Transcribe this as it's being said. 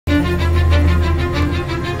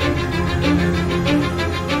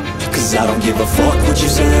Cause I don't give a fuck what you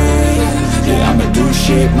say. Yeah, I'ma do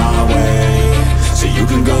shit my way. So you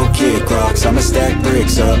can go kick rocks, I'ma stack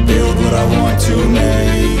bricks up, build what I want to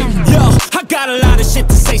make. Yo, I got a lot of shit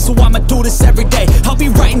to say, so I'ma do this every day. I'll be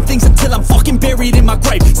writing things until I'm fucking buried in my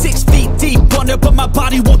grave. 6 feet deep under, but my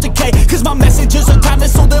body won't decay. Cause my messages are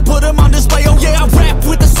timeless, so they'll put them on display. Oh yeah, I rap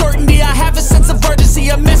with a certainty, I have a sense of urgency.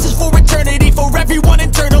 A message for eternity, for everyone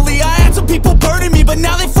internally. I had some people burning me, but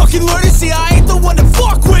now they fucking learn to see I ain't the one to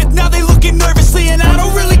fuck with, now they looking nervously. And I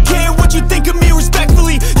don't really care what you think of me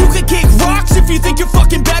respectfully. You can kick rocks if you think you're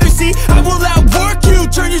fucking better, see. I will outwork you,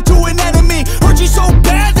 turn you to an enemy. Hurt you so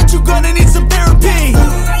bad that you're gonna need some therapy.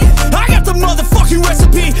 I got the motherfucking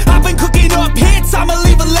recipe. I've been cooking up hits, I'ma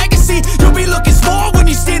leave a legacy. You'll be looking small when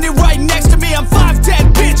you're standing right next to me. I'm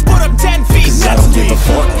 5'10", bitch, but I'm 10 feet next to me. I don't give a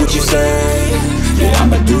fuck what you say. Yeah,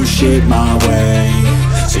 I'ma do shit my way.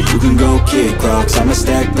 So you can go kick rocks, I'ma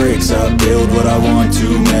stack bricks up, build what I want to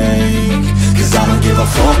make. Cause I don't give a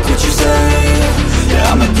fuck what you say.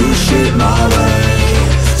 Yeah, I'ma do shit my way.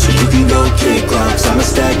 So you can go kick rocks, I'ma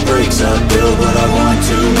stack bricks up, build what I want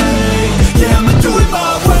to make. Yeah, I'ma do it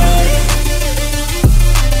my way.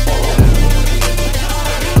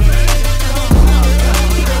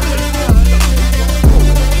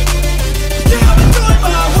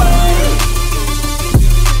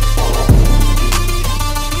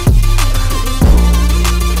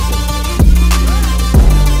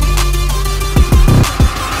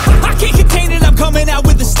 Coming out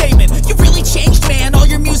with a statement. You really changed, man, all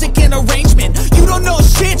your music and arrangement. You don't know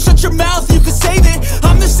shit, shut your mouth, you can save it.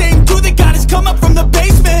 I'm the same dude that got his come up from the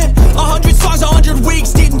basement. 100 songs, 100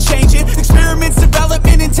 weeks, didn't change it. Experiments,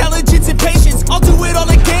 development, intelligence, and patience. I'll do it all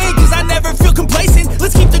again, cause I never feel complacent.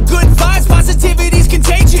 Let's keep the good vibes, positivity's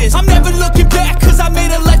contagious. I'm never looking back, cause I made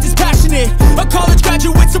a life that's passionate. A college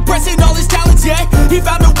graduate suppressing all his talents, yeah. He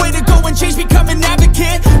found a way to go and change, become an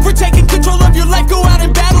advocate for taking control of your life, go out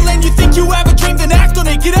and battle. And you think you have a dream, then act on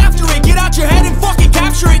it, get after it, get out your head and fucking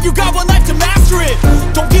capture it. You got one life to master it.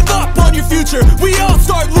 Don't give up on your future. We all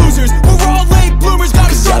start losers. We're all late bloomers.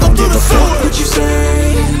 Gotta struggle through the sewer. I don't give a fuck what you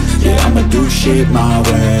say. Yeah, I'ma do shit my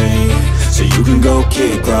way. So you can go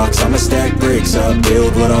kick rocks, I'ma stack bricks up,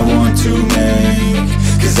 build what I want to make.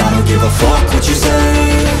 Cause I don't give a fuck what you say.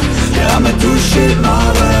 Yeah, I'ma do shit my